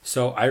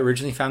So I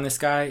originally found this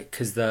guy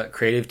because the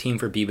creative team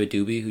for Biba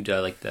Doobie, who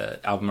did like the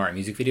album art and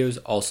music videos,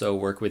 also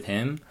work with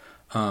him.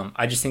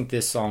 I just think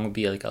this song would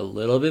be like a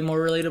little bit more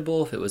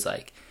relatable if it was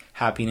like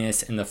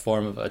happiness in the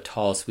form of a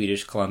tall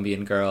Swedish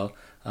Colombian girl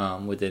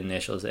with the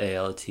initials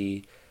ALT.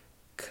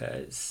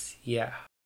 Cause yeah,